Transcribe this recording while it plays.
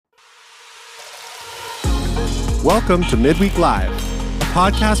Welcome to Midweek Live, a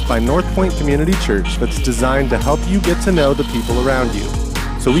podcast by North Point Community Church that's designed to help you get to know the people around you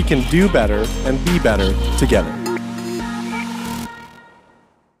so we can do better and be better together.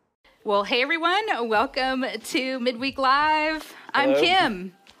 Well, hey everyone, welcome to Midweek Live. I'm Hello.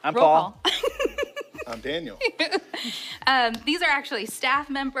 Kim. I'm Roll Paul. call. I'm Daniel. These are actually staff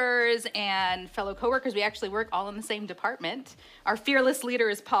members and fellow coworkers. We actually work all in the same department. Our fearless leader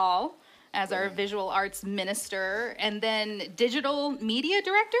is Paul, as our visual arts minister, and then digital media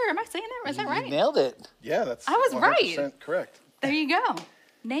director. Am I saying that? Is that right? You nailed it. Yeah, that's I was 100% right. correct. There you go.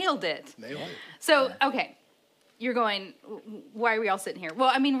 Nailed it. Nailed it. So, okay, you're going, why are we all sitting here?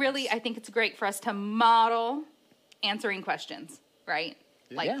 Well, I mean, really, I think it's great for us to model answering questions, right?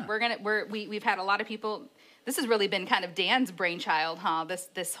 Like Yeah. we've had a lot of people. This has really been kind of Dan's brainchild, huh?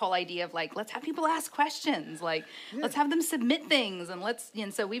 This whole idea of like, let's have people ask questions, like let's have them submit things,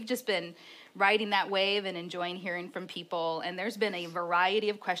 and so we've just been riding that wave and enjoying hearing from people. And there's been a variety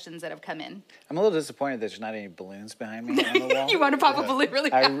of questions that have come in. I'm a little disappointed there's not any balloons behind me on the wall. You want to pop a balloon really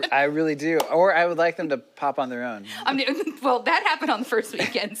bad? I really do. Or I would like them to pop on their own. Well, that happened on the first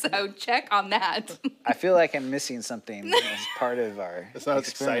weekend, so check on that. I feel like I'm missing something as part of our It's not as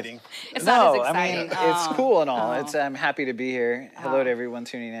experience. exciting. It's not as I exciting. mean, it's cool and all. Oh. I'm happy to be here. Hello to everyone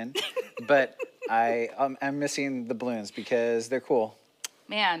tuning in. But I'm missing the balloons because they're cool.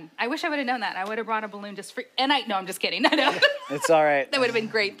 Man, I wish I would have known that. I would have brought a balloon just for, no, I'm just kidding. I know. It's all right. That would have been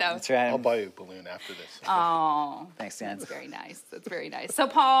great, though. That's right. I'll buy you a balloon after this. Oh, Thanks, Dan. that's very nice. That's very nice. So,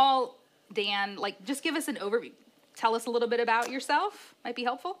 Paul, Dan, like, just give us an overview. Tell us a little bit about yourself. Might be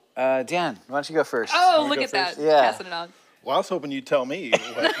helpful. Dan, why don't you go first? Oh, me look go at that. first? Yeah. Passing it on. Well, I was hoping you'd tell me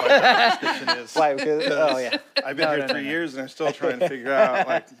what my job description is. Why? Because, oh, yeah. I've been here 3 years and I'm still trying to figure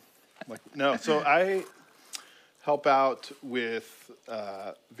out, no. So I help out with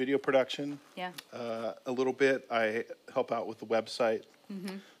video production. Yeah. A little bit. I help out with the website.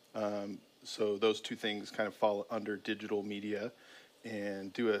 Mm-hmm. So those two things kind of fall under digital media,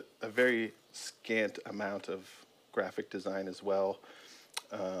 and do a very scant amount of graphic design as well.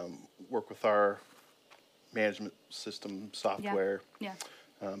 Work with our management system software. Yeah.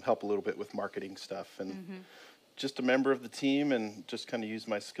 Help a little bit with marketing stuff, and just a member of the team, and just kind of use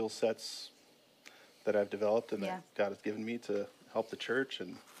my skill sets that I've developed and that God has given me to help the church.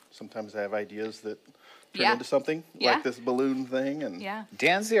 And sometimes I have ideas that turn into something like this balloon thing. And Yeah.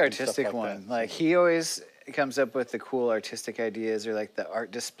 Dan's the artistic like one. that. Like he always comes up with the cool artistic ideas, or like the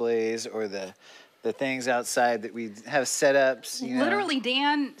art displays, or the things outside that we have setups. You know? Literally,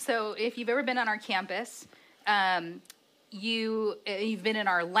 Dan, so if you've ever been on our campus, you've been in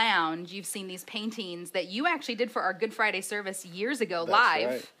our lounge, you've seen these paintings that you actually did for our Good Friday service years ago live.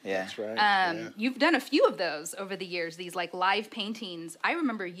 Right. Yeah. That's right. You've done a few of those over the years, these like live paintings. I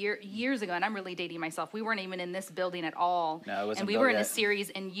remember years ago, and I'm really dating myself, we weren't even in this building at all. No, it wasn't and we built were in a yet. series,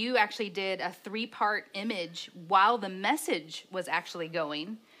 and you actually did a 3-part image while the message was actually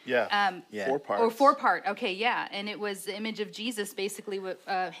going. Yeah. Yeah. 4 parts. Or 4-part, okay, yeah. And it was the image of Jesus basically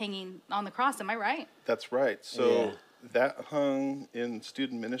hanging on the cross, am I right? That's right. So Yeah. that hung in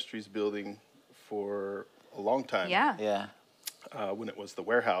Student Ministries building for a long time. Yeah. Yeah. When it was the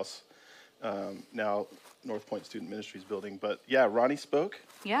warehouse. Now North Point Student Ministries building. But yeah, Ronnie spoke,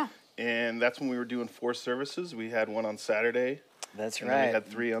 Yeah. and that's when we were doing 4 services. We had one on Saturday. That's And then right. we had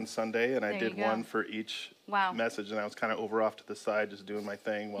 3 on Sunday, and I There did you go. one for each Wow. message, and I was kind of over off to the side just doing my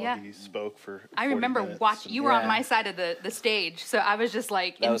thing while Yeah. he spoke for I 40 remember minutes. you were on Yeah. my side of the stage, so I was just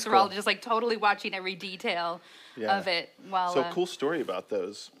like That was enthralled, cool. just like totally watching every detail Yeah. of it while So cool story about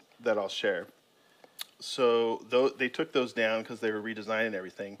those that I'll share. So they took those down because they were redesigning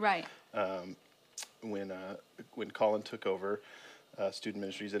everything. Right. When Colin took over Student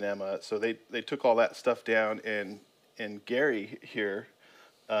Ministries and Emma. So they took all that stuff down, and Gary here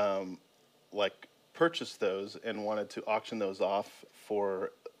purchased those and wanted to auction those off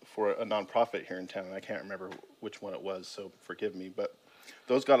for a nonprofit here in town. And I can't remember which one it was, so forgive me. But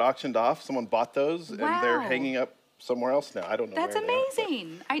those got auctioned off. Someone bought those, and they're Wow. hanging up somewhere else now. I don't know. That's where they are, but-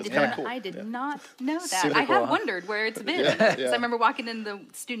 amazing. I did kinda not. cool. I did Yeah. not know that. Super I have cool. wondered where it's been. Yeah, 'Cause yeah. I remember walking in the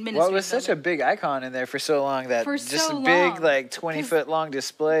student ministry. Well, it was such a big icon in there for so long that For just so a big, long. like 20-foot long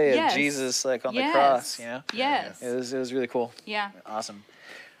display Yes. of Jesus like on the Yes. cross. You know, Yes. it was really cool. Yeah. Awesome.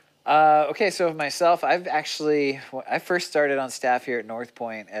 Okay, so myself, I first started on staff here at North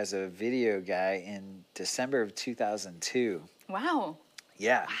Point as a video guy in December of 2002. Wow.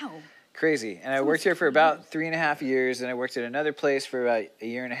 Yeah. Wow. Crazy. And I worked here for about 3.5 years, and I worked at another place for about a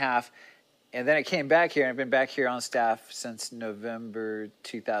year and a half. And then I came back here, and I've been back here on staff since November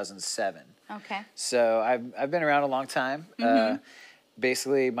 2007. Okay. So I've been around a long time.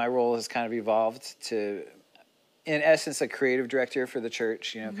 Basically, my role has kind of evolved to in essence, a creative director for the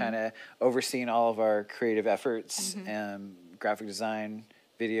church, kind of overseeing all of our creative efforts, graphic design,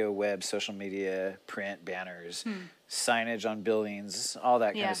 video, web, social media, print, banners, signage on buildings, all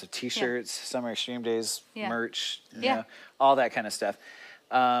that kind of stuff. T-shirts, Summer Extreme Days, merch, all that kind of stuff.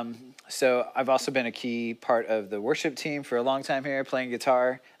 So I've also been a key part of the worship team for a long time here, playing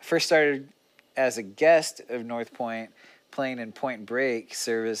guitar. I first started as a guest of North Point, playing in Point Break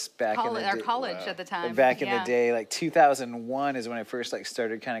service back in the day. Our college at the time. Back in the day, like 2001 is when I first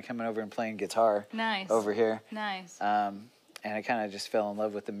started kind of coming over and playing guitar. Nice. Over here. Nice. And I kind of just fell in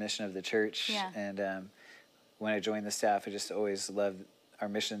love with the mission of the church. Yeah. And when I joined the staff, I just always loved our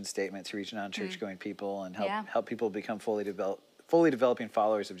mission statement to reach non-church-going people and help people become fully developing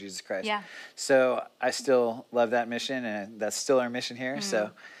followers of Jesus Christ. Yeah. So I still love that mission, and that's still our mission here. So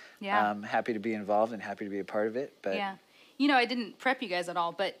I'm happy to be involved and happy to be a part of it. But yeah. I didn't prep you guys at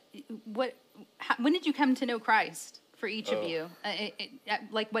all, but when did you come to know Christ for each of you?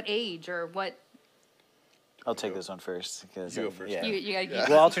 Like what age or what? I'll take this one first. Because, you go first. Yeah. You gotta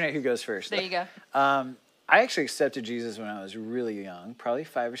We'll alternate who goes first. There you go. I actually accepted Jesus when I was really young, probably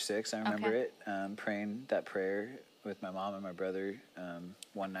 5 or 6. I remember it, praying that prayer with my mom and my brother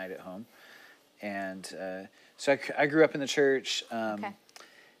one night at home. And so I grew up in the church.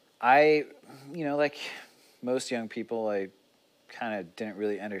 I, like most young people, I kind of didn't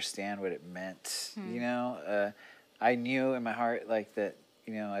really understand what it meant, I knew in my heart, like, that,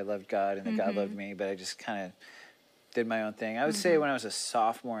 I loved God and that God loved me, but I just kind of did my own thing. I would say when I was a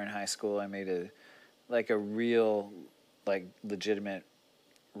sophomore in high school, I made a real, legitimate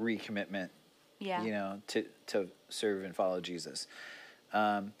recommitment, to serve and follow Jesus.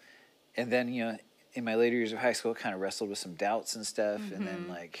 And then, in my later years of high school, kind of wrestled with some doubts and stuff, and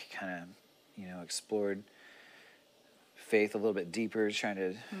then, kind of, explored faith a little bit deeper, trying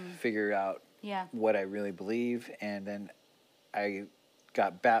to figure out what I really believe. And then I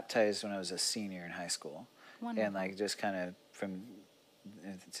got baptized when I was a senior in high school. Wonderful. And just kind of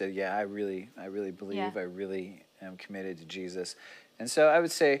said, I really believe, I really am committed to Jesus. And so I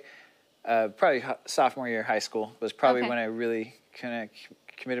would say probably sophomore year of high school was probably when I really kind of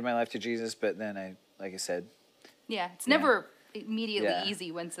committed my life to Jesus. But then like I said. Yeah, it's never immediately easy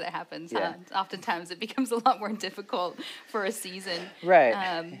once that happens. Huh? Oftentimes it becomes a lot more difficult for a season. Right.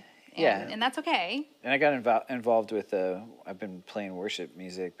 And that's okay. And I got involved with I've been playing worship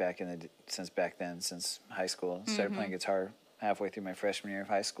music since high school. Started playing guitar halfway through my freshman year of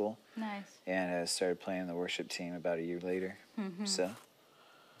high school. Nice. And I started playing the worship team about a year later. So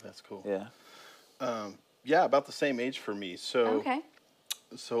that's cool. Yeah. About the same age for me. So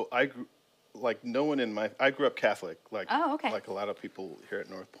I grew, I grew up Catholic, like a lot of people here at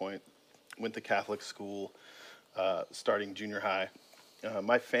North Point. Went to Catholic school, starting junior high.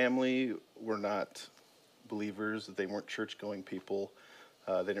 My family were not believers. They weren't church-going people.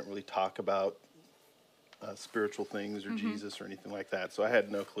 They didn't really talk about spiritual things or Jesus or anything like that. So I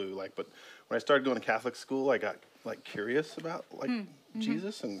had no clue. But when I started going to Catholic school, I got curious about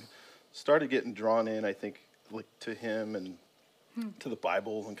Jesus and started getting drawn in. I think to him and to the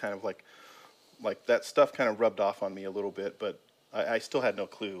Bible, and kind of like that stuff kind of rubbed off on me a little bit. But I still had no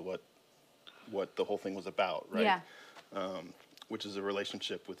clue what the whole thing was about. Right. Yeah. Which is a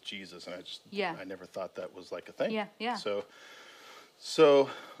relationship with Jesus, and I never thought that was a thing. Yeah. So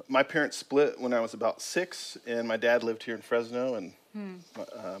my parents split when I was about 6, and my dad lived here in Fresno, and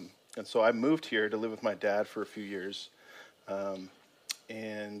so I moved here to live with my dad for a few years,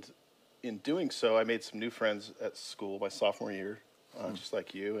 and in doing so, I made some new friends at school my sophomore year, just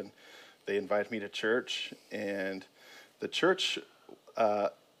like you, and they invited me to church, and the church.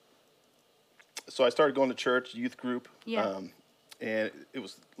 So I started going to church, youth group. And it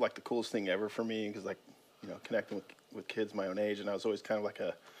was the coolest thing ever for me, because connecting with kids my own age, and I was always kind of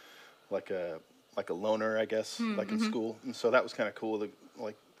like a loner, I guess, in school, and so that was kind of cool to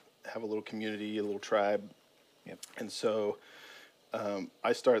have a little community, a little tribe. Yep. And so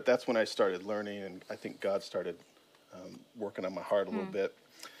that's when I started learning, and I think God started working on my heart a little bit.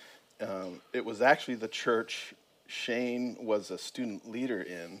 It was actually the church Shane was a student leader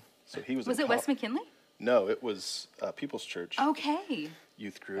in, so he was. Was it West McKinley? No, it was People's Church. Okay.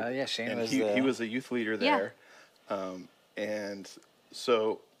 Youth group. Oh, yeah, Shane and was he was a youth leader there. And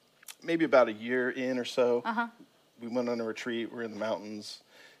so maybe about a year in or so, we went on a retreat. We're in the mountains.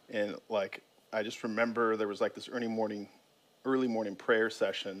 And, I just remember there was, this early morning prayer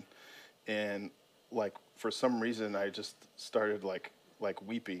session. And, for some reason, I just started,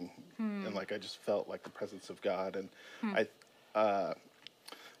 weeping. And, I just felt, the presence of God. And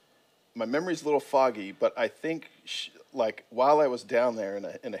my memory's a little foggy, but I think while I was down there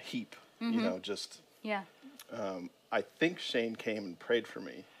in a heap, just I think Shane came and prayed for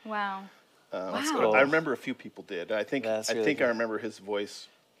me. Wow. That's Wow. cool. I remember a few people did. I think That's I really think I cool. remember his voice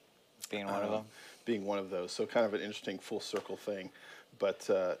Being one of them. being one of those. So kind of an interesting full circle thing. But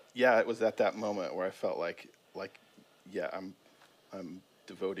yeah, it was at that moment where I felt like yeah, I'm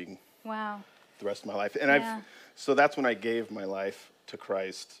devoting Wow. the rest of my life. And Yeah. so that's when I gave my life to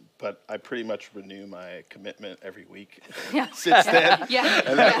Christ, but I pretty much renew my commitment every week Yeah. since then. Yeah.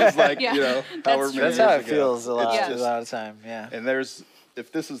 And that was like, Yeah. you know, That's however many true. That's how years it ago. feels a lot, It's a just- lot of time. Yeah. And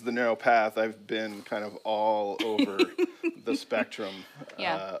if this is the narrow path, I've been kind of all over the spectrum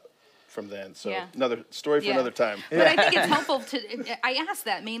Yeah. from then. So Yeah. another story for Yeah. another time. But I think it's helpful I ask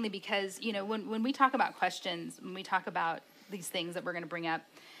that mainly because, you know, when we talk about questions, when we talk about these things that we're going to bring up,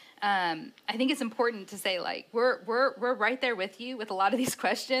 I think it's important to say, like, we're right there with you with a lot of these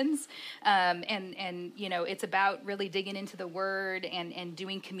questions. And you know, it's about really digging into the word and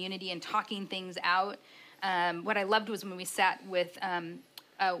doing community and talking things out. What I loved was when we sat with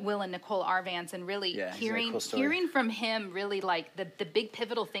Will and Nicole Arvance and really Yeah, he's got a cool story. hearing from him, really like the big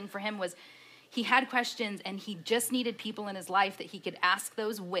pivotal thing for him was he had questions and he just needed people in his life that he could ask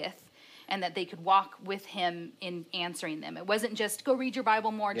those with and that they could walk with him in answering them. It wasn't just go read your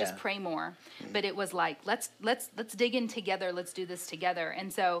Bible more, just Yeah. pray more, but it was like let's dig in together, let's do this together.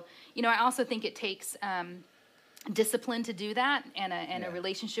 And so, you know, I also think it takes discipline to do that, and a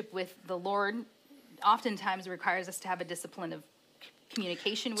relationship with the Lord oftentimes requires us to have a discipline of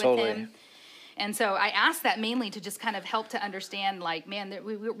communication with Totally. him. And so I asked that mainly to just kind of help to understand, like, man, that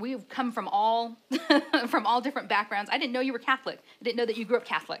we've come from all from all different backgrounds. I didn't know you were Catholic. I didn't know that you grew up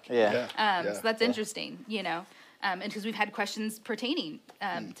Catholic. Yeah. So that's interesting, you know, and because we've had questions pertaining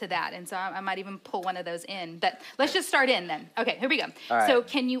to that. And so I might even pull one of those in. But let's just start in then. Okay, here we go. All right. So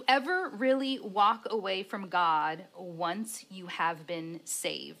can you ever really walk away from God once you have been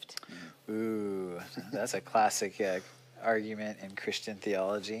saved? Ooh, that's a classic argument in Christian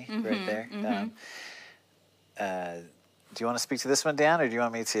theology right there. Do you want to speak to this one, Dan, or do you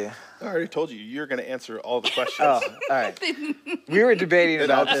want me to? I already told you you're going to answer all the questions. Oh, all right. We were debating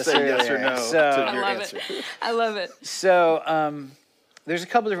And I'll about just this say earlier. yes or no So, to your love answer. it. I love it. So there's a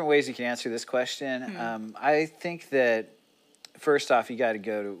couple different ways you can answer this question. I think that first off, you got to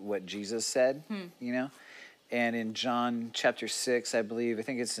go to what Jesus said, you know, and in John chapter 6, I believe, I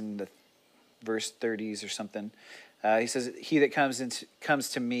think it's in the verse 30s or something. He says, "He that comes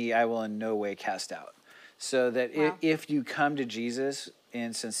to me, I will in no way cast out." So that Wow. if you come to Jesus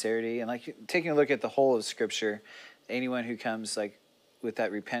in sincerity, and like taking a look at the whole of Scripture, anyone who comes like with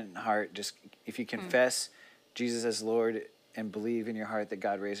that repentant heart, just if you confess Jesus as Lord and believe in your heart that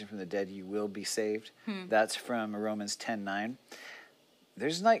God raised him from the dead, you will be saved. That's from Romans 10:9.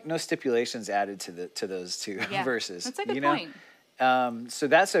 There's like no stipulations added to those two Yeah, verses. that's a good you know? point. So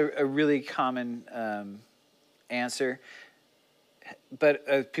that's a really common answer.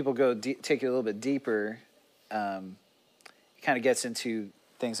 But people go take it a little bit deeper. It kind of gets into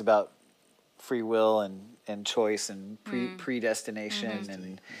things about free will and choice and predestination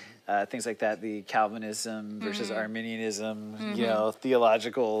and things like that. The Calvinism versus Arminianism, you know,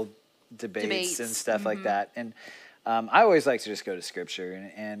 theological debates and stuff like that. And I always like to just go to Scripture,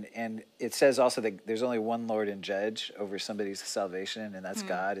 and it says also that there's only one Lord and Judge over somebody's salvation, and that's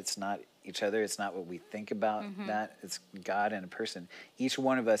God. It's not each other. It's not what we think about that. It's God and a person. Each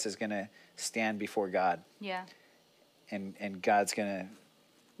one of us is going to stand before God, Yeah. and God's going to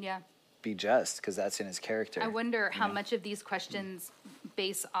Yeah. be just because that's in his character. I wonder how much of these questions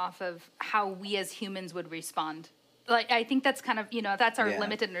base off of how we as humans would respond. Like, I think that's kind of, you know, that's our Yeah.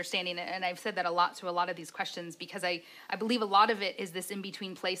 limited understanding. And I've said that a lot to a lot of these questions because I believe a lot of it is this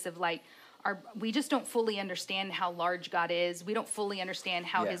in-between place of like, we just don't fully understand how large God is. We don't fully understand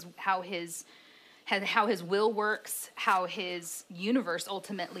how Yeah. how his will works, how his universe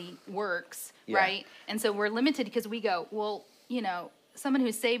ultimately works, Yeah. right? And so we're limited because we go, well, you know, someone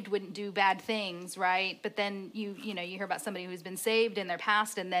who's saved wouldn't do bad things, right? But then you hear about somebody who's been saved in their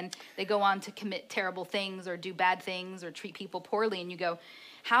past and then they go on to commit terrible things or do bad things or treat people poorly, and you go,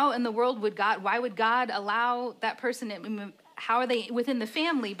 how in the world why would God allow that person how are they within the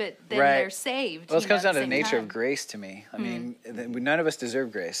family, but then Right. they're saved? Well, it comes down to the the nature of grace to me. I mean, none of us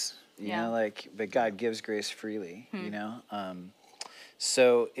deserve grace, you Yeah. know, like, but God gives grace freely, you know?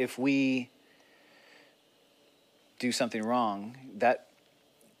 So if we do something wrong, that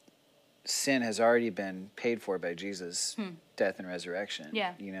sin has already been paid for by Jesus' death and resurrection,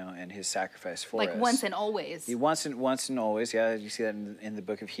 Yeah. you know, and his sacrifice for like us. once and always. Once and always, yeah, you see that in the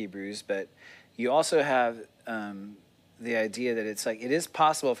book of Hebrews, but you also have the idea that it's like it is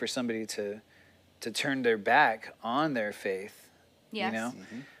possible for somebody to turn their back on their faith, Yes. you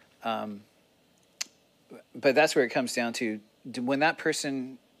know, but that's where it comes down to when that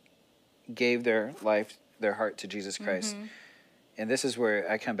person gave their life, their heart to Jesus Christ. And this is where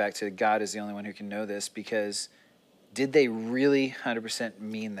I come back to God is the only one who can know this, because did they really 100%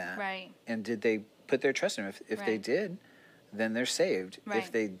 mean that? Right. And did they put their trust in him? If they Right. did, then they're saved. Right.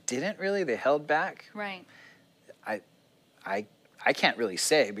 If they didn't really, they held back. Right. I can't really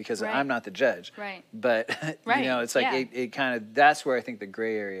say because Right. I'm not the judge. Right. But Right, you know, it's like yeah. it kind of, that's where I think the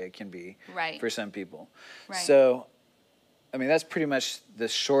gray area can be Right. for some people. Right. So, I mean, that's pretty much the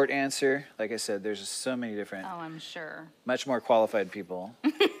short answer. Like I said, there's just so many different, Oh, I'm sure. much more qualified people.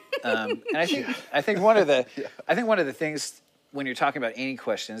 And I think one of the things when you're talking about any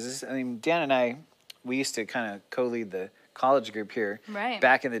questions is, I mean, Dan and I, we used to kind of co-lead the college group here Right.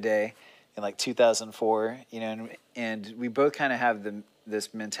 back in the day in like 2004, you know, and we both kind of have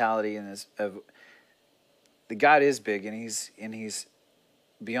this mentality and this of the God is big and he's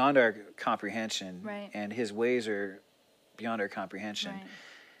beyond our comprehension, Right. and his ways are beyond our comprehension. Right.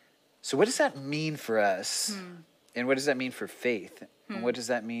 So what does that mean for us? And what does that mean for faith? And what does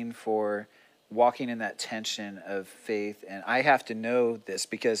that mean for walking in that tension of faith? And I have to know this,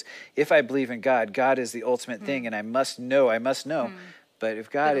 because if I believe in God, God is the ultimate thing, and I must know. But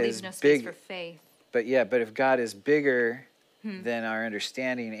if God But is leave no space big, for faith. but if God is bigger than our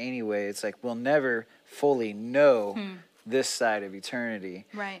understanding anyway, it's like we'll never fully know this side of eternity.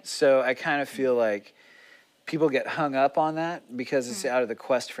 Right. So I kind of feel like people get hung up on that because it's out of the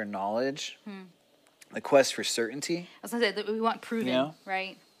quest for knowledge, the quest for certainty. I was gonna say that we want proven, You know?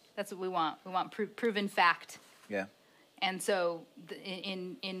 right? That's what we want. We want proven fact. Yeah. And so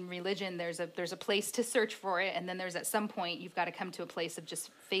in religion, there's a place to search for it, and then there's at some point you've got to come to a place of just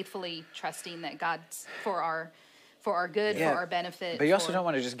faithfully trusting that God's for our good, Yeah. for our benefit. But you also for- don't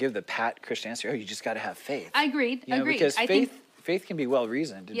want to just give the pat Christian answer. Oh, you just got to have faith. I agreed. You know, Agreed. because I faith think faith can be well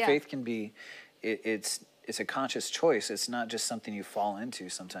reasoned, and Yeah. faith can be it's a conscious choice. It's not just something you fall into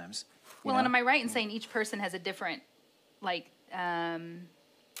sometimes. you well, and know? am I right in saying each person has a different, like,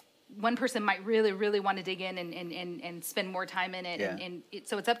 one person might really, really want to dig in and spend more time in it. Yeah.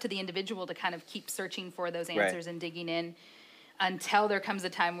 So it's up to the individual to kind of keep searching for those Right. answers and digging in until there comes a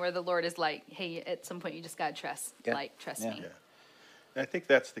time where the Lord is like, hey, at some point you just got to trust. Yeah. Like, trust Yeah. me. Yeah. And I think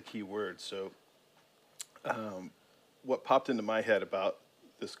that's the key word. So, what popped into my head about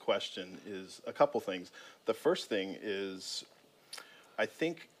this question is a couple things. The first thing is, I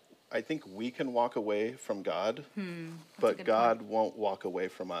think we can walk away from God, but good God won't walk away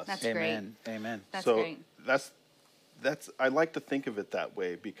from us. That's Amen. Amen. That's so great. that's I like to think of it that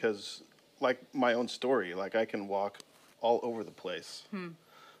way, because like my own story, like I can walk all over the place,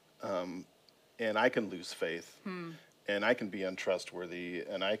 and I can lose faith, and I can be untrustworthy,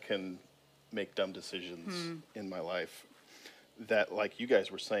 and I can make dumb decisions in my life that, like you guys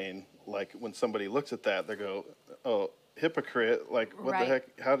were saying, like when somebody looks at that, they go, oh, hypocrite, like what Right. the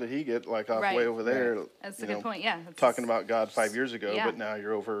heck, how did he get like off Right. way over there? That's a you good know, point. Yeah. That's talking about God 5 years ago, Yeah. but now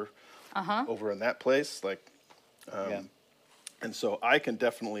you're over Uh-huh. over in that place, like Yeah. and so I can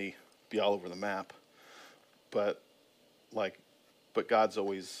definitely be all over the map, but God's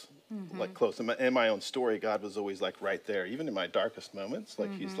always like close. In my own story, God was always like right there, even in my darkest moments.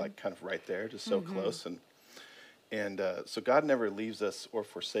 Like He's like kind of right there, just so close. And so God never leaves us or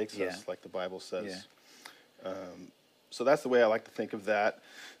forsakes Yeah. us, like the Bible says. Yeah. So that's the way I like to think of that.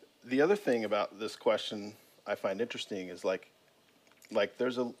 The other thing about this question I find interesting is like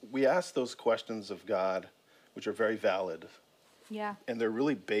we ask those questions of God, which are very valid, Yeah. and they're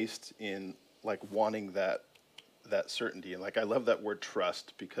really based in like wanting that certainty. And like I love that word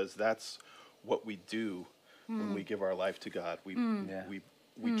trust, because that's what we do when we give our life to God. Yeah.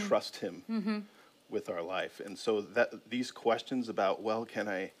 We trust Him with our life. And so that these questions about, well,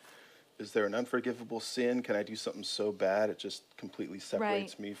 is there an unforgivable sin? Can I do something so bad it just completely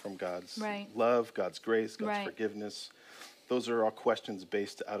separates me from God's Right. love, God's grace, God's Right. forgiveness? Those are all questions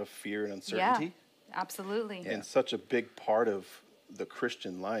based out of fear and uncertainty. Yeah. Absolutely. Yeah. And such a big part of the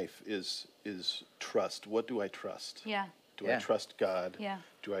Christian life is trust. What do I trust? Yeah. Do Yeah. I trust God? Yeah.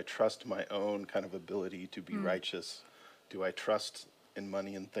 Do I trust my own kind of ability to be righteous? Do I trust in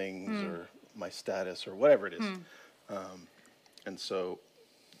money and things or my status or whatever it is? And so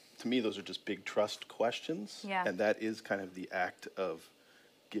to me, those are just big trust questions. Yeah. And that is kind of the act of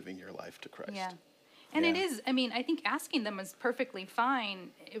giving your life to Christ. Yeah. And it Yeah. is, I mean, I think asking them is perfectly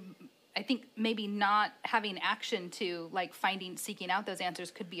fine. I think maybe not having action to like seeking out those answers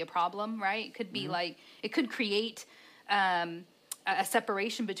could be a problem, right? It could be like, it could create a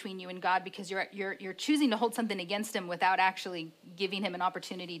separation between you and God, because you're choosing to hold something against Him without actually giving Him an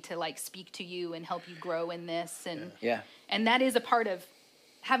opportunity to like speak to you and help you grow in this. And Yeah. and that is a part of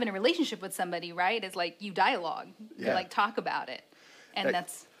having a relationship with somebody, right, is like you dialogue, you Yeah. like talk about it, and Hey,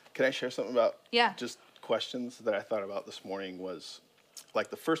 that's Can I share something about Yeah. just questions that I thought about this morning? Was like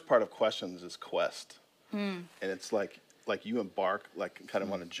the first part of questions is quest, and it's like you embark like kind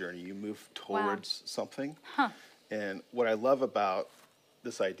of on a journey. You move towards something, and what I love about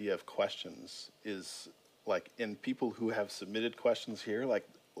this idea of questions is like in people who have submitted questions here, like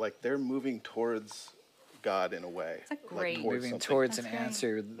they're moving towards God in a way. That's a great- towards Moving something. towards That's an great.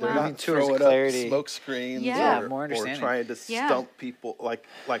 answer. Wow. They're Not moving towards throwing clarity. up smoke screens Yeah. or, More or understanding. trying to Yeah. stump people. Like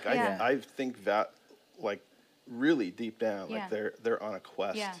Yeah. I think that like really deep down, Yeah. like they're on a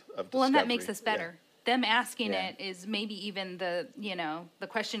quest Yeah. of discovery. Well, and that makes us Yeah. better. Them asking Yeah. it is maybe even the, the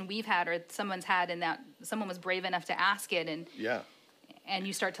question we've had or someone's had, and that someone was brave enough to ask it, Yeah. and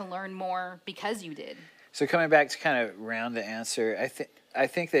you start to learn more because you did. So coming back to kind of round the answer, I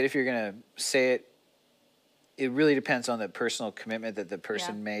think that if you're going to say it, it really depends on the personal commitment that the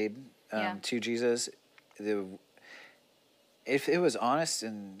person Yeah. made Yeah. to Jesus. If it was honest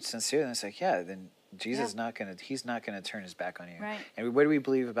and sincere, then it's like, yeah, then Jesus Yeah. he's not gonna turn his back on you. Right. And what do we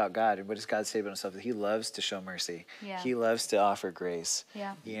believe about God? And what does God say about himself? That he loves to show mercy. Yeah. He loves to offer grace.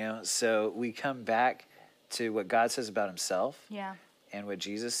 Yeah. You know, so we come back to what God says about himself Yeah. and what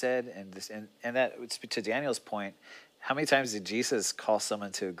Jesus said, and that to Daniel's point, how many times did Jesus call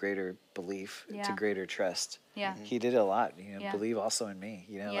someone to a greater belief, to Yeah. greater trust? Yeah. He did a lot. Yeah. Believe also in me.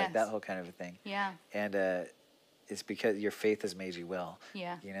 Like Yes. that whole kind of a thing. Yeah. And it's because your faith has made you well.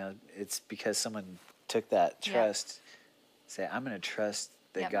 Yeah. It's because someone took that Yeah. trust, say, I'm going to trust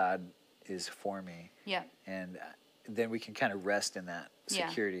that Yep. God is for me, Yeah. and then we can kind of rest in that Yeah.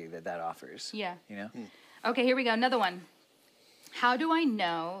 security that offers. Yeah. Hmm. Okay, here we go. Another one. How do I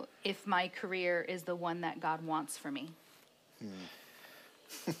know if my career is the one that God wants for me?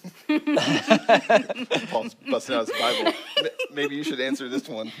 Paul's busting out his Bible. Maybe you should answer this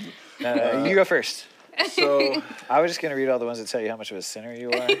one. No, you go first. So, I was just going to read all the ones that tell you how much of a sinner you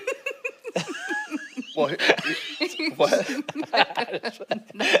are. well, what?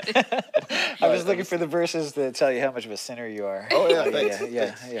 I'm just looking for the verses that tell you how much of a sinner you are. Oh, yeah, thanks.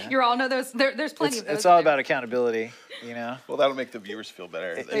 Yeah. You all know those. There's plenty of those. It's all in there. about accountability, Well, that'll make the viewers feel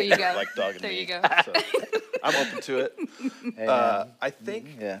better. There you go. Like dogging There me. you go. So, I'm open to it. Amen. I think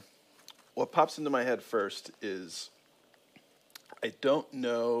Yeah. what pops into my head first is I don't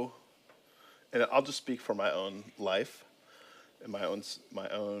know, and I'll just speak for my own life and my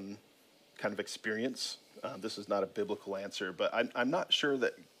own kind of experience. This is not a biblical answer, but I'm not sure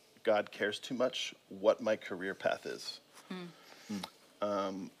that God cares too much what my career path is.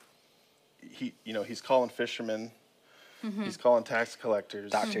 He's calling fishermen, he's calling tax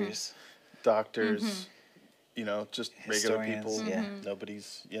collectors, doctors, just regular Historians, people. yeah.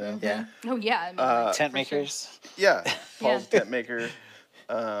 Nobody's, Yeah. Oh yeah. I mean, Tent for sure. makers. Yeah, Paul's Yeah. a tent maker.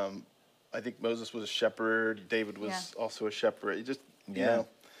 I think Moses was a shepherd. David was also a shepherd. It just, Yeah.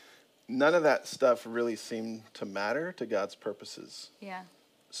 none of that stuff really seemed to matter to God's purposes. Yeah.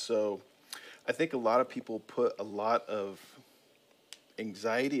 So I think a lot of people put a lot of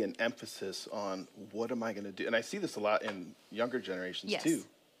anxiety and emphasis on what am I going to do? And I see this a lot in younger generations Yes. too.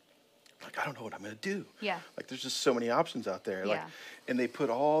 Like, I don't know what I'm going to do. Yeah. Like, there's just so many options out there. Yeah. And they put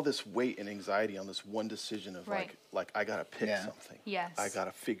all this weight and anxiety on this one decision of Right. like I got to pick Yeah. something. Yes. I got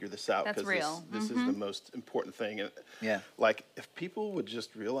to figure this out That's real. this is the most important thing. And Yeah. like, if people would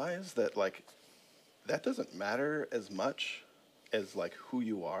just realize that, like, that doesn't matter as much as like who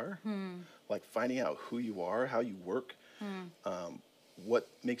you are, like finding out who you are, how you work, what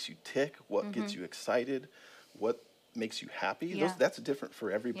makes you tick, what gets you excited, what makes you happy. Yeah. That's different for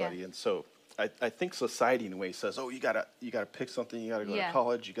everybody. Yeah. And so I think society in a way says, oh, you gotta pick something, you gotta go Yeah. to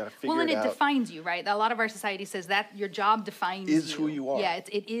college, you gotta figure Well, and it it out. defines you, right? A lot of our society says that your job defines you. Is who you are. Yeah,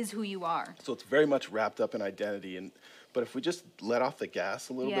 it is who you are. So it's very much wrapped up in identity. But if we just let off the gas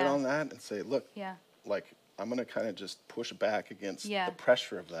a little bit Yeah. on that and say, look, Yeah. like, I'm gonna kind of just push back against Yeah. the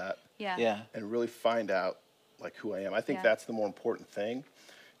pressure of that. Yeah. Yeah. And really find out like who I am. I think Yeah. that's the more important thing.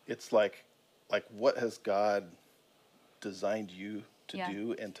 It's like what has God designed you to Yeah.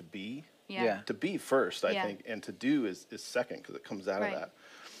 do and to be? Yeah. Yeah. To be first, I Yeah. think, and to do is second because it comes out Right. of that.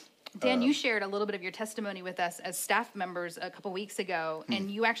 Dan, you shared a little bit of your testimony with us as staff members a couple weeks ago, and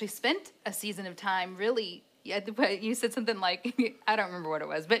you actually spent a season of time really. Yeah, but you said something like, I don't remember what it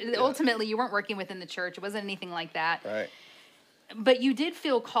was, but ultimately you weren't working within the church. It wasn't anything like that. Right. But you did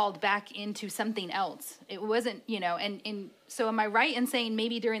feel called back into something else. It wasn't, and so am I right in saying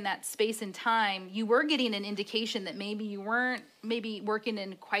maybe during that space and time, you were getting an indication that maybe you weren't maybe working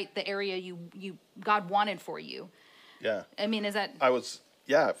in quite the area you God wanted for you? Yeah. I mean, is that,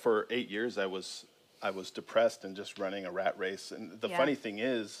 For 8 years I was I was depressed and just running a rat race. And the Yeah. funny thing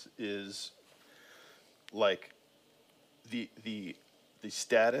is like the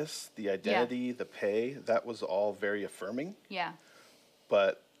status, the identity, the pay, that was all very affirming, Yeah.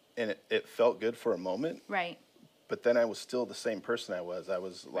 and it felt good for a moment, Right. but then I was still the same person I was. I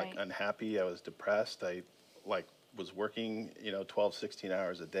was like Right. unhappy, I was depressed, I like was working, 12, 16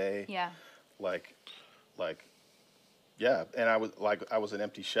 hours a day. Yeah. Like yeah, and I was an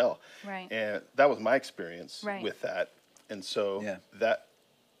empty shell. Right. And that was my experience Right. with that. And so Yeah.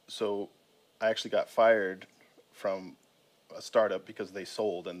 so I actually got fired from a startup because they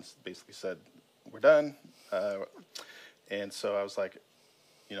sold and basically said, we're done. And so I was like,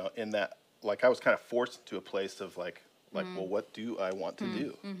 in that, like I was kind of forced into a place of like, well, what do I want to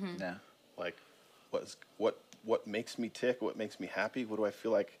do? Yeah. Like, what makes me tick? What makes me happy? What do I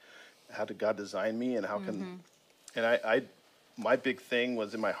feel like? How did God design me? And how can, and I my big thing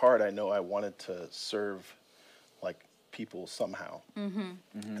was in my heart, I know I wanted to serve like people somehow.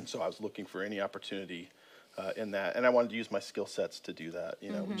 And so I was looking for any opportunity in that. And I wanted to use my skill sets to do that,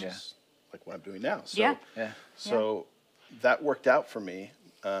 which is like what I'm doing now. So, Yeah. Yeah. so that worked out for me.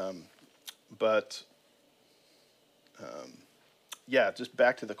 But yeah, just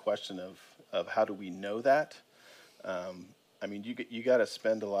back to the question of how do we know that? I mean, you got to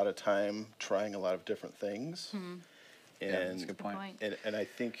spend a lot of time trying a lot of different things, Yeah, that's a and good point. and I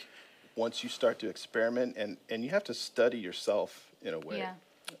think once you start to experiment and you have to study yourself in a way.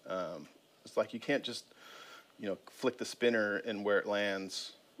 Yeah. It's like you can't just flick the spinner and where it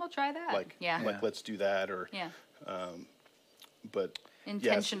lands. We'll try that. Like yeah. let's do that or Yeah. but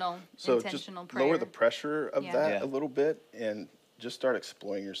Intentional. so intentional just prayer. lower the pressure of Yeah. that Yeah. a little bit and just start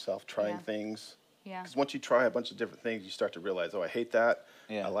exploring yourself, trying Yeah. things. Yeah. Because once you try a bunch of different things, you start to realize, oh, I hate that.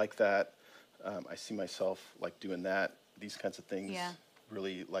 Yeah. I like that. I see myself like doing that. These kinds of things Yeah.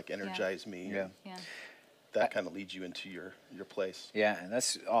 really like energize me. Yeah. and Yeah. That kind of leads you into your place. Yeah, and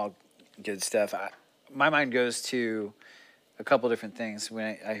that's all good stuff. My mind goes to a couple different things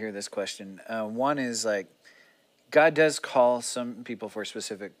when I hear this question. One is like, God does call some people for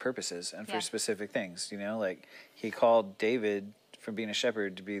specific purposes and for Yeah. specific things. Like He called David from being a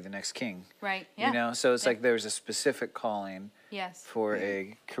shepherd to be the next king. Right. Yeah. So it's Yeah. like there's a specific calling Yes. for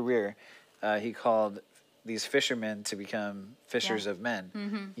a career. He called these fishermen to become fishers of men.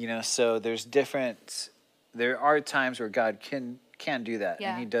 So there are times where God can do that,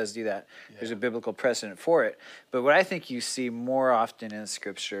 Yeah. and He does do that. There's a biblical precedent for it. But what I think you see more often in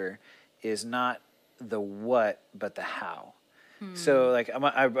Scripture is not the what, but the how. So like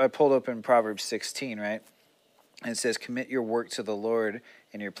I pulled open Proverbs 16, right? And it says, commit your work to the Lord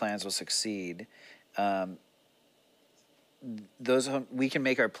and your plans will succeed. We can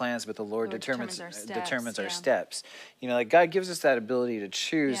make our plans, but the Lord determines our steps, steps. Like God gives us that ability to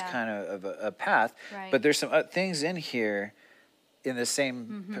choose Yeah. kind of a path. Right. But there's some things in here in the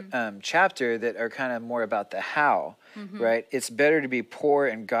same chapter that are kind of more about the how, right? It's better to be poor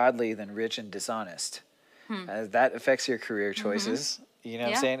and godly than rich and dishonest. That affects your career choices. You know what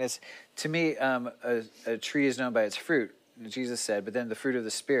Yeah. I'm saying? It's, to me, a tree is known by its fruit, Jesus said, but then the fruit of the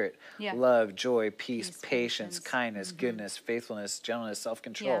Spirit, Yeah. love, joy, peace, Peace, patience, patience. kindness, goodness, faithfulness, gentleness,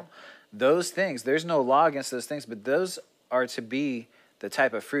 self-control. Yeah. Those things, there's no law against those things, but those are to be the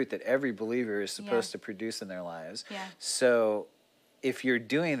type of fruit that every believer is supposed Yeah. to produce in their lives. Yeah. So if you're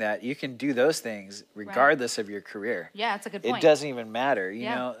doing that, you can do those things regardless of your career. Yeah, that's a good point. It doesn't even matter, you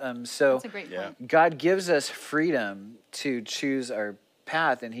Yeah. know? So That's a great Yeah. point. God gives us freedom to choose our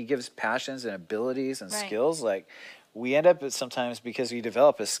path, and He gives passions and abilities and Right. skills. Like we end up sometimes because you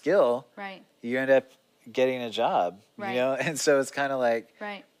develop a skill, Right. you end up getting a job, Right. you know? And so it's kind of like,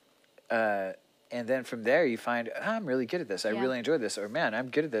 Right. and then from there you find, I'm really good at this. I Yeah. really enjoy this. Or man, I'm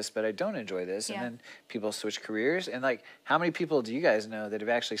good at this, but I don't enjoy this. Yeah. And then people switch careers. And like, how many people do you guys know that have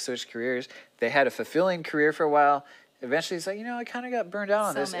actually switched careers? They had a fulfilling I for a while. Eventually it's like, I kind of got burned out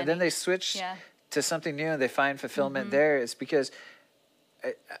on So this. And then many. they switch Yeah. to something new and they find fulfillment there. It's because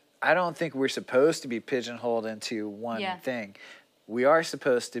I don't think we're supposed to be pigeonholed into one Yeah. thing. We are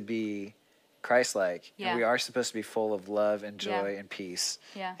supposed to be Christ-like, Yeah. and we are supposed to be full of love and joy Yeah. and peace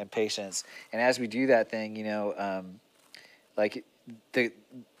Yeah. and patience. And as we do that thing, like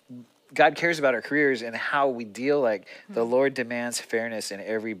God cares about our careers and how we deal. Like the Lord demands fairness in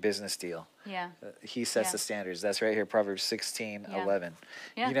every business deal. Yeah. He sets Yeah. the standards. That's right here, Proverbs 16:11.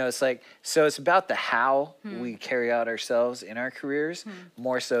 Yeah. It's like, so it's about the how we carry out ourselves in our careers,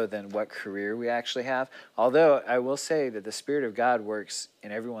 more so than what career we actually have. Although I will say that the Spirit of God works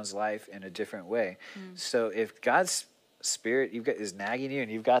in everyone's life in a different way. So if God's Spirit is nagging you and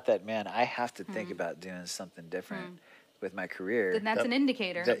you've got that, man, I have to think about doing something different. with my career. Then that's an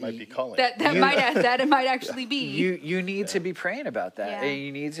indicator. That might be calling. That might actually be. You need to be praying about that, Yeah. and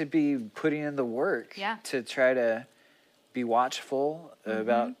you need to be putting in the work Yeah. to try to be watchful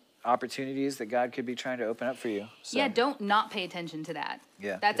about opportunities that God could be trying to open up for you. So, Yeah, don't not pay attention to that.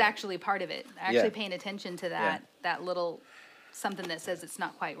 Yeah. That's Yeah. actually part of it. Actually paying attention to that little something that says it's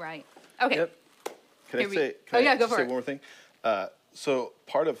not quite right. Okay. Yep. Can I Here we- say? Oh, yeah, go just for say it. one more thing? So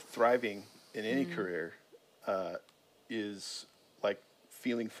part of thriving in any career is like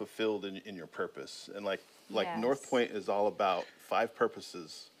feeling fulfilled in your purpose, and like North Yes. Point is all about 5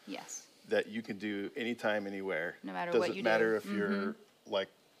 purposes Yes. that you can do anytime, anywhere. No matter Doesn't what you matter do. if you're like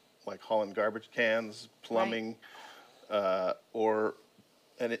hauling garbage cans, plumbing, or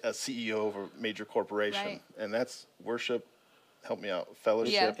a CEO of a major corporation, Right. and that's worship. Help me out,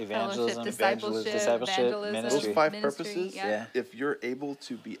 fellowship. Yeah. Evangelism, Fellowship, discipleship, evangelism, ministry. Those 5 ministry, purposes, Yeah. if you're able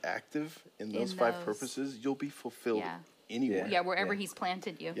to be active in those In 5 those. purposes, you'll be fulfilled Yeah. anywhere. Yeah, wherever Yeah. he's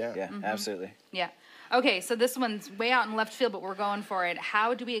planted you. Yeah. Yeah, absolutely. Yeah. Okay, so this one's way out in left field, but we're going for it.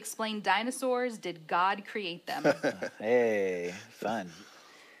 How do we explain dinosaurs? Did God create them? Hey, fun.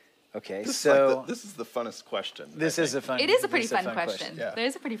 Okay, This, so this is the funnest question. I this is think. a fun. It is a this pretty fun question. Yeah. It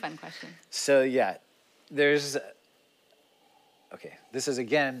is a pretty fun question. So yeah, there's. Okay, this is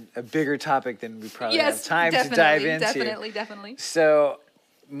again a bigger topic than we probably have time to dive into. Definitely. So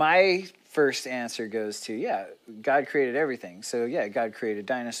my first answer goes to God created everything. So yeah, God created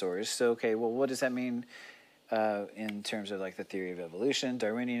dinosaurs. So okay, well, what does that mean in terms of like the theory of evolution,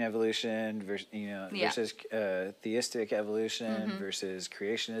 Darwinian evolution versus versus theistic evolution versus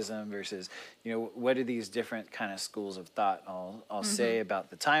creationism versus what do these different kind of schools of thought all say about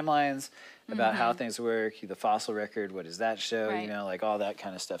the timelines, about how things work, the fossil record, what does that show, Right. like all that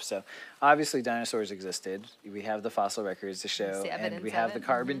kind of stuff. So obviously dinosaurs existed. We have the fossil records to show, the and evidence we of have the it.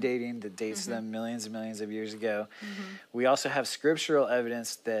 carbon dating that dates them millions and millions of years ago. We also have scriptural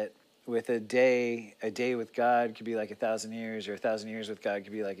evidence that with a day with God could be like 1,000 years, or 1,000 years with God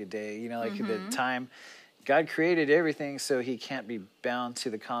could be like a day. Like the time. God created everything, so he can't be bound to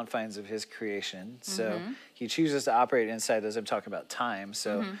the confines of his creation. So he chooses to operate inside those. I'm talking about time.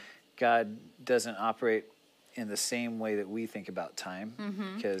 So God doesn't operate in the same way that we think about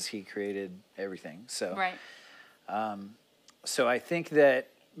time because he created everything. So, Right. so I think that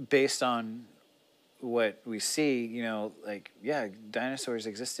based on what we see, dinosaurs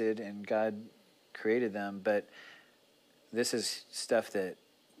existed and God created them, but this is stuff that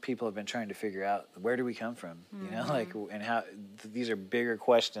people have been trying to figure out. Where do we come from? And how these are bigger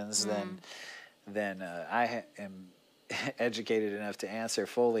questions than I am educated enough to answer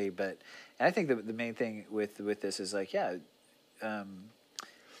fully. But I think the main thing with this is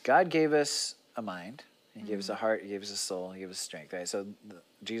God gave us a mind. He gave us a heart, he gave us a soul, he gave us strength, right? So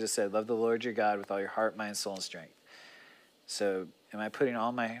Jesus said, love the Lord your God with all your heart, mind, soul, and strength. So am I putting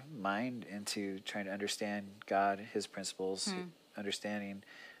all my mind into trying to understand God, his principles, understanding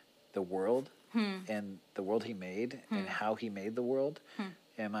the world and the world he made and how he made the world?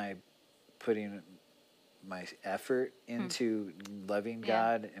 Am I putting my effort into loving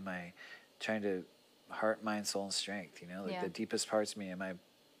God? Am I trying to heart, mind, soul, and strength? The deepest parts of me, am I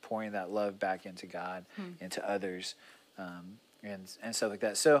pouring that love back into God, into others, and stuff like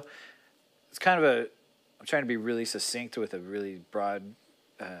that. So it's kind of I'm trying to be really succinct with a really broad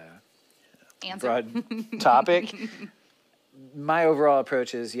Answer. topic. My overall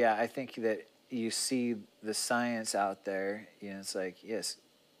approach is, I think that you see the science out there, it's like, yes,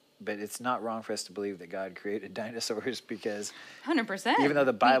 but it's not wrong for us to believe that God created dinosaurs because 100%. even though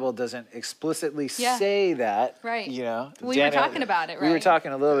the Bible doesn't explicitly say that, Right. We were Daniel- talking about it, right? We were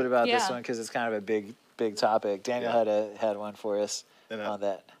talking a little bit about this Yeah. one because it's kind of a big topic. Daniel had one for us on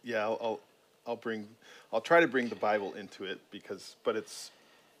that. Yeah, I'll try to bring the Bible into it but it's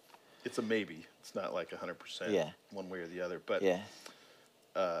a maybe. It's not like 100% one way or the other. But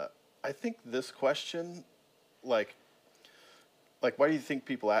I think this question, why do you think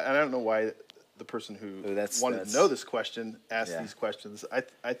people? And I don't know why the person who wanted to know this question asked these questions.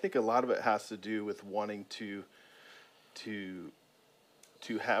 I think a lot of it has to do with wanting to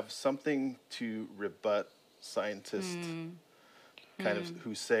have something to rebut scientists kind of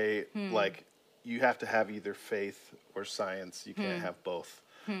who say you have to have either faith or science. You can't have both.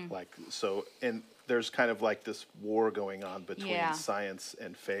 And there's kind of like this war going on between science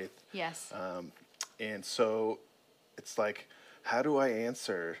and faith. Yes. And so it's like, how do I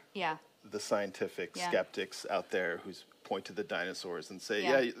answer the scientific skeptics out there who's point to the dinosaurs and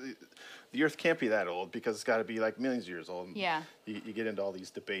say, the Earth can't be that old because it's got to be like millions of years old. And you get into all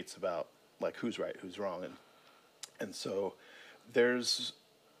these debates about like who's right, who's wrong, and so there's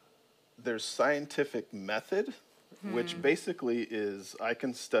scientific method which basically is I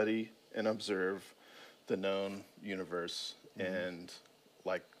can study and observe the known universe and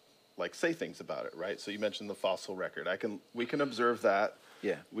like say things about it, right? So you mentioned the fossil record. We can observe that.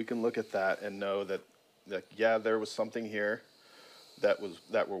 Yeah. We can look at that and know that yeah, there was something here that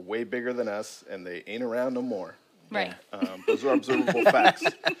were way bigger than us, and they ain't around no more. Right. Those are observable facts.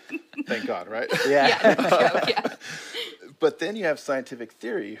 Thank God, right? Yeah. Yeah. No joke, yeah. But then you have scientific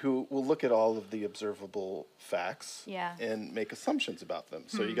theory who will look at all of the observable facts Yeah. and make assumptions about them.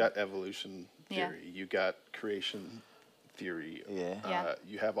 So you got evolution Yeah. theory, you got creation theory. Yeah. Yeah.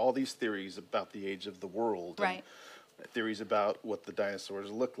 You have all these theories about the age of the world. and Right. theories about what the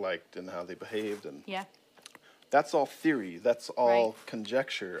dinosaurs looked like and how they behaved. And Yeah. that's all theory. That's all Right.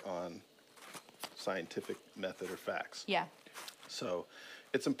 conjecture on scientific method or facts. Yeah. So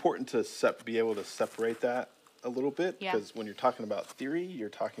it's important to be able to separate that a little bit, Yeah. because when you're talking about theory, you're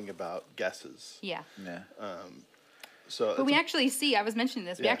talking about guesses. Yeah. Yeah. So But we actually see, I was mentioning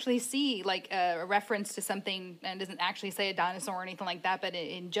this, we Yeah. actually see like a reference to something, and it doesn't actually say a dinosaur or anything like that, but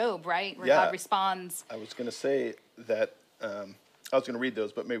in Job, right? Where Yeah. God responds. I was going to say that I was going to read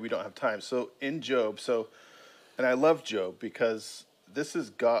those, but maybe we don't have time. So in Job, and I love Job because this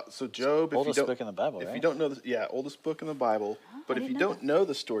is God. So Job, Oldest if you don't, book in the Bible, if you right? don't know, oldest book in the Bible. But I if you didn't know don't know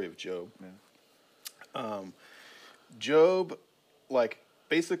the story of Job, Job, like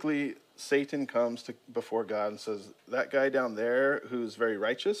basically Satan comes before God and says, that guy down there who's very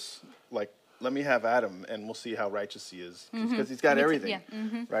righteous, like, let me have Adam and we'll see how righteous he is. Because he's got Me too, everything,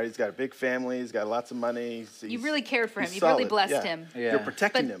 yeah, right? He's got a big family. He's got lots of money. You really cared for him. he's You really solid, blessed yeah. him. Yeah. You're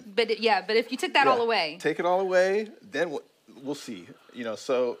protecting But him. but if you took that Yeah. all away, Take it all away, then we'll see.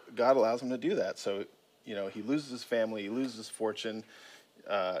 So God allows him to do that. So, he loses his family, he loses his fortune,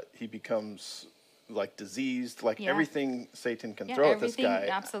 he becomes like diseased, like Yeah. everything Satan can Yeah, throw at this everything, guy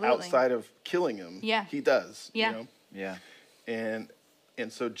absolutely. outside of killing him, Yeah. he does. Yeah. Yeah.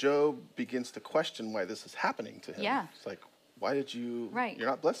 And so Job begins to question why this is happening to him. Yeah. It's like, why did you, Right. you're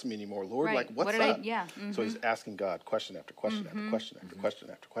not blessing me anymore, Lord? Right. Like, what's What did I- up? yeah, So he's asking God question after question after question after question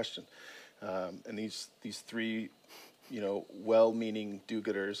after question. And these three, well-meaning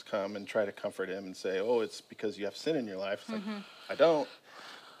do-gooders come and try to comfort him and say, oh, it's because you have sin in your life. It's like, I don't.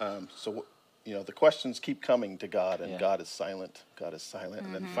 The questions keep coming to God, and Yeah. God is silent. God is silent.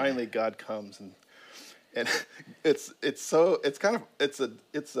 And then finally God comes and it's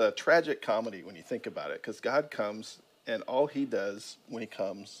a tragic comedy when you think about it, because God comes and all he does when he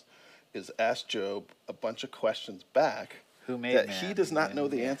comes is ask Job a bunch of questions back Who made that man? he does not know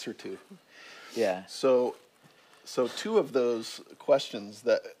the Yeah. answer to. Yeah. So two of those questions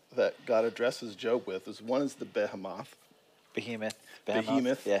that God addresses Job with is, one is the behemoth. Behemoth.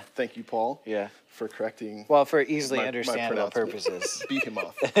 Behemoth. Yeah. Thank you, Paul. Yeah. For correcting. Well, for easily my understandable pronouncement. purposes.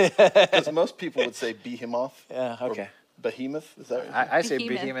 Behemoth. Because most people would say behemoth. Yeah, or okay. Behemoth. Is that? I say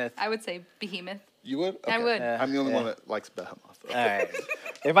behemoth. I would say behemoth. You would? I would. I'm the only Yeah. one that likes behemoth. All right.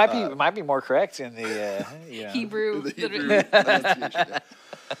 It might be more correct in the Hebrew. The Hebrew pronunciation, yeah.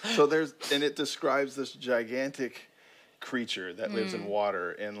 So it describes this gigantic creature that lives in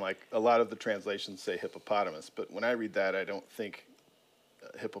water, and like a lot of the translations say hippopotamus, but when I read that, I don't think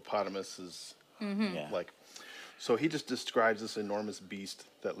hippopotamus is Yeah. like. So he just describes this enormous beast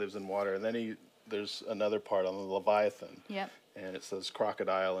that lives in water, and then there's another part on the Leviathan. Yep. And it says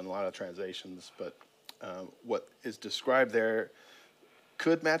crocodile in a lot of translations, but what is described there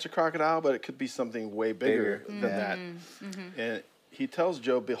could match a crocodile, but it could be something way bigger than that. And he tells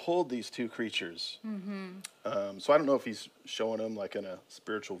Job, behold these two creatures. So I don't know if he's showing him like in a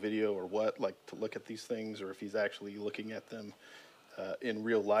spiritual video or what, like to look at these things, or if he's actually looking at them in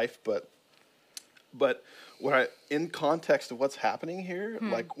real life. But in context of what's happening here,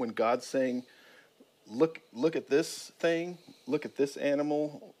 like when God's saying, look at this thing, look at this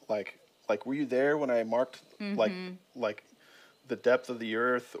animal, like were you there when I marked like the depth of the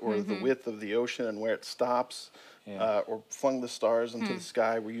earth, or the width of the ocean and where it stops, or flung the stars into the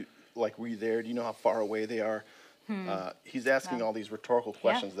sky? Were you there? Do you know how far away they are? He's asking all these rhetorical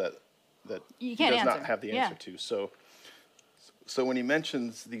questions that You he can't does not answer. have the Yeah. answer to. So when he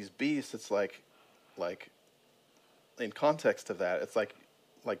mentions these beasts, it's like in context of that, it's like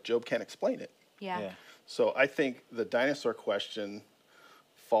Job can't explain it. Yeah. Yeah. So I think the dinosaur question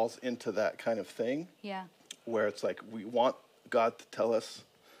falls into that kind of thing, Yeah. where it's like we want God to tell us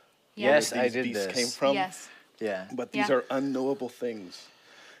Yes, where I these did beasts this. came from, Yes. Yeah. but these Yeah. are unknowable things,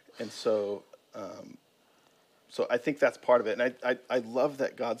 and so I think that's part of it. And I love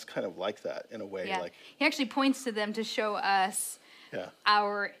that God's kind of like that in a way. Yeah. Like, He actually points to them to show us yeah,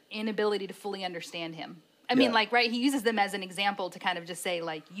 our inability to fully understand him. I mean, Yeah. like, right, he uses them as an example to kind of just say,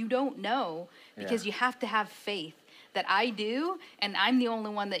 like, you don't know because Yeah. you have to have faith. that I do, and I'm the only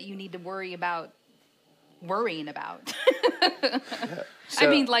one that you need to worrying about. I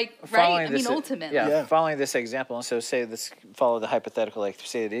mean, like, right? I mean, ultimately. Yeah, following this example. And so say this, follow the hypothetical, like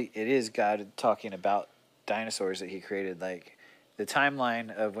say it is God talking about dinosaurs that he created. Like the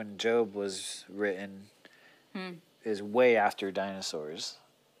timeline of when Job was written is way after dinosaurs.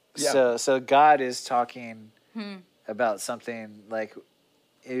 Yeah. So God is talking about something like,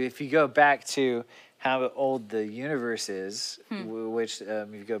 if you go back to how old the universe is, which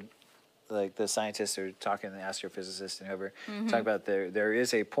if you go, like the scientists are talking, the astrophysicists and whoever, talk about there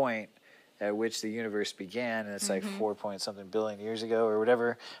is a point at which the universe began, and it's like 4 point something billion years ago or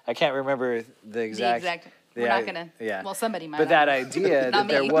whatever. I can't remember the exact. We're not gonna. Yeah. Well, somebody might. But that idea that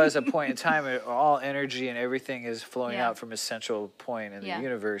there me. was a point in time where all energy and everything is flowing out from a central point in the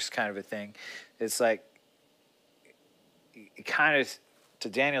universe, kind of a thing. It's like, it kind of, to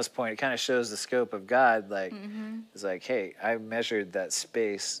Daniel's point, it kind of shows the scope of God. Like, it's like, hey, I measured that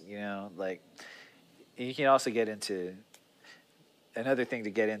space. You know, like, you can also get into. Another thing to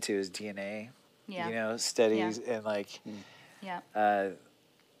get into is DNA. Yeah. You know, studies and like. Yeah.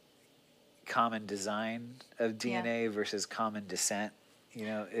 Common design of DNA versus common descent. You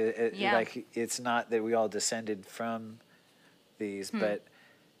know, like it's not that we all descended from these, but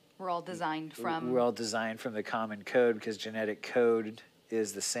we're all designed from. We're all designed from the common code, because genetic code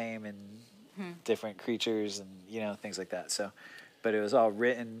is the same in different creatures and, you know, things like that. So, but it was all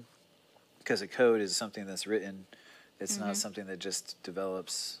written, because a code is something that's written. It's not something that just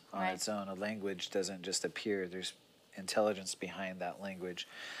develops on its own. A language doesn't just appear. There's intelligence behind that language.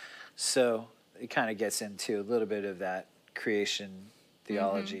 So it kind of gets into a little bit of that creation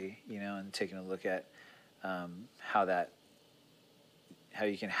theology, you know, and taking a look at how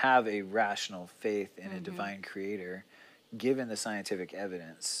you can have a rational faith in a divine creator, given the scientific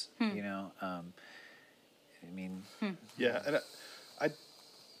evidence. You know, I mean, yeah, and I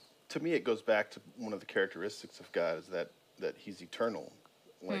to me it goes back to one of the characteristics of God is that he's eternal,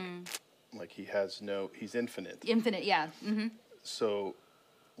 like he's infinite. Infinite, yeah. So,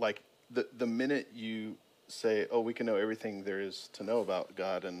 like, the minute you say, "Oh, we can know everything there is to know about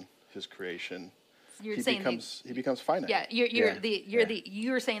God and His creation," he becomes finite. Yeah,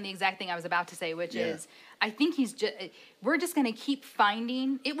 you're saying the exact thing I was about to say, which is, I think we're just going to keep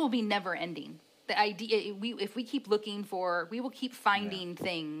finding. It will be never ending. The idea, if we keep looking for, we will keep finding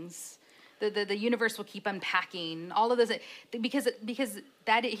things. The universe will keep unpacking all of this, because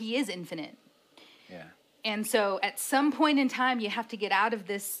that he is infinite. Yeah. And so at some point in time, you have to get out of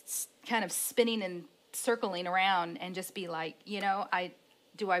this kind of spinning and circling around and just be like, you know,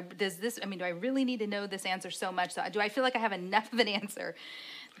 do I really need to know this answer so much? Do I feel like I have enough of an answer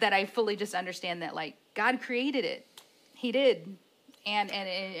that I fully just understand that, like, God created it. He did. And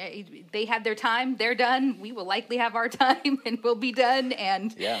they had their time. They're done. We will likely have our time, and we'll be done.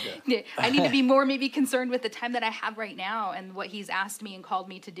 And I need to be more maybe concerned with the time that I have right now and what He's asked me and called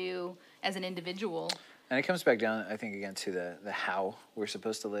me to do as an individual. And it comes back down, I think, again to the how we're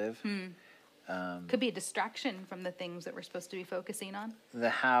supposed to live. Could be a distraction from the things that we're supposed to be focusing on. The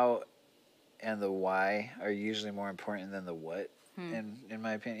how and the why are usually more important than the what, in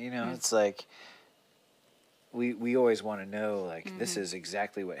my opinion. You know, it's like we always want to know, like, this is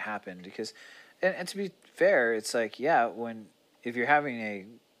exactly what happened. Because, and to be fair, it's like, if you're having a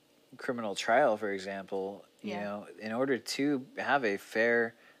criminal trial, for example, you know, in order to have a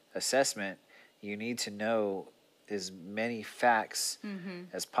fair assessment, you need to know as many facts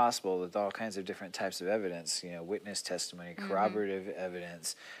as possible with all kinds of different types of evidence, you know, witness testimony, corroborative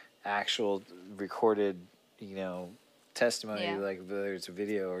evidence, actual recorded, you know, testimony, like whether it's a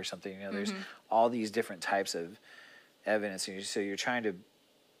video or something, you know, there's all these different types of evidence. And so you're trying to,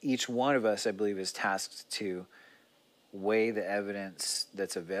 each one of us, I believe, is tasked to weigh the evidence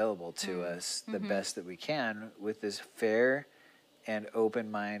that's available to us the best that we can with this fair and open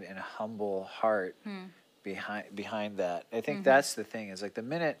mind and humble heart behind that. I think that's the thing, is like the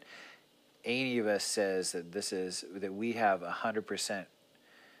minute any of us says that we have 100%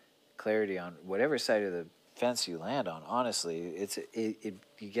 clarity on whatever side of the fence you land on, honestly,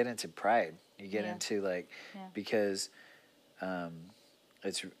 you get into pride. You get into because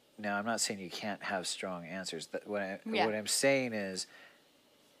it's, now I'm not saying you can't have strong answers. What I'm saying is,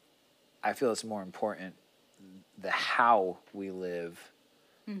 I feel it's more important the how we live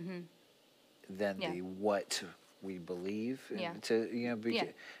than the what we believe.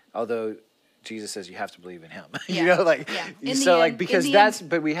 Although Jesus says you have to believe in Him, you know, like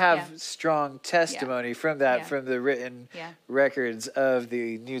but we have strong testimony from that, from the written records of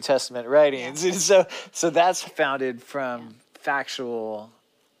the New Testament writings, and so that's founded from factual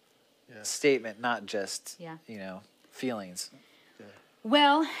statement, not just you know. feelings?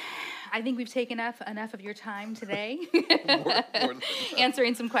 Well, I think we've taken enough of your time today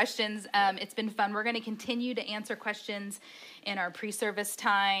answering some questions. It's been fun. We're going to continue to answer questions in our pre-service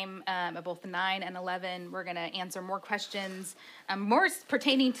time at both 9 and 11. We're going to answer more questions, more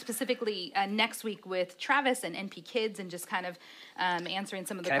pertaining specifically next week with Travis and NP Kids, and just kind of answering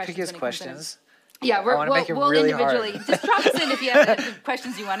some of the Can I questions. pick his questions? Yeah, we'll really individually hard. just drop us in if you have any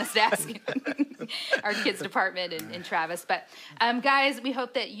questions you want us to ask our kids department and Travis. But guys, we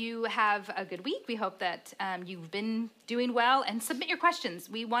hope that you have a good week. We hope that you've been doing well, and submit your questions.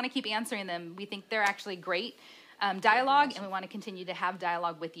 We want to keep answering them. We think they're actually great dialogue, and we want to continue to have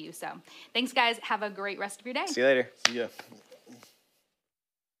dialogue with you. So thanks, guys. Have a great rest of your day. See you later. See ya.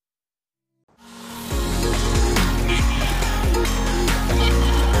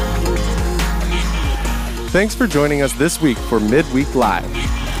 Thanks for joining us this week for Midweek Live.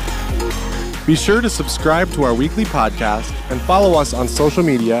 Be sure to subscribe to our weekly podcast and follow us on social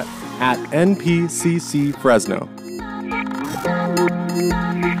media at NPCC Fresno.